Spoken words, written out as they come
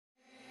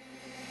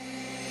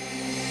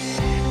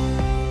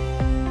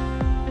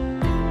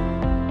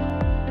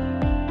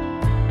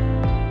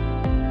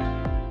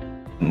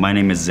My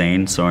name is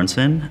Zane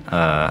Sorensen.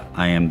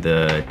 I am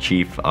the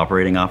Chief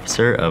Operating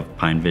Officer of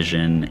Pine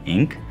Vision,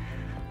 Inc.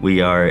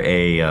 We are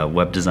a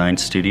web design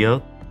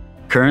studio.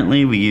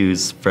 Currently, we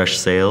use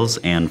Freshsales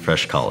and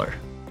Freshcaller.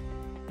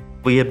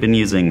 We had been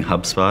using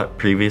HubSpot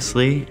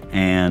previously,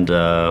 and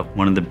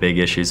one of the big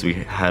issues we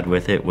had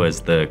with it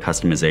was the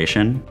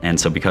customization. And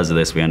so because of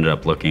this, we ended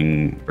up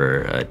looking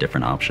for a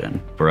different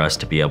option for us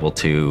to be able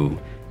to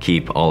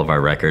keep all of our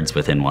records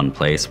within one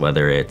place,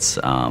 whether it's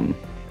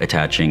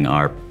attaching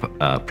our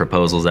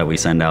proposals that we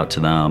send out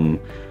to them,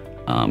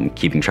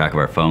 keeping track of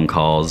our phone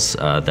calls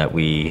that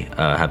we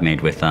have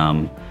made with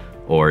them,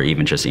 or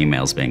even just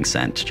emails being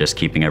sent. Just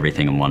keeping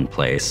everything in one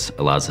place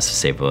allows us to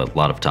save a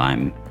lot of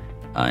time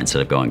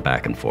instead of going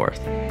back and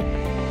forth.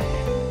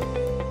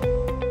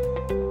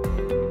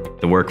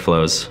 The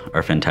workflows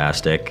are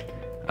fantastic.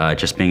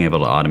 Just being able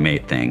to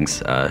automate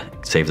things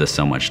saves us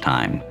so much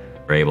time.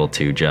 We're able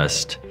to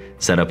just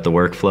set up the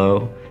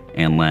workflow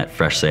and let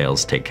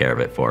Freshsales take care of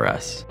it for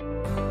us.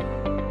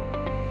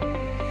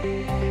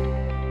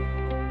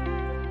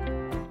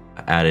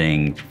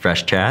 Adding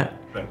Freshchat,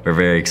 we're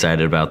very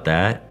excited about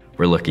that.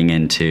 We're looking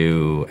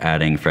into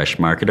adding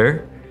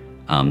Freshmarketer.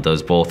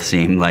 Those both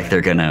seem like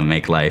they're gonna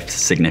make life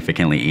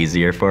significantly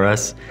easier for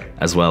us,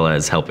 as well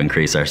as help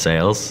increase our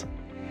sales.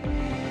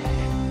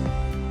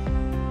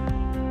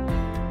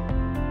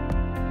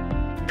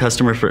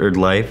 Customer for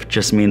life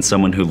just means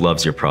someone who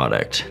loves your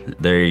product.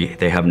 They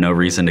have no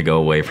reason to go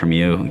away from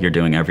you. You're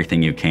doing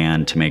everything you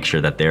can to make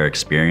sure that their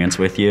experience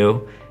with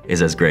you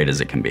is as great as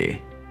it can be.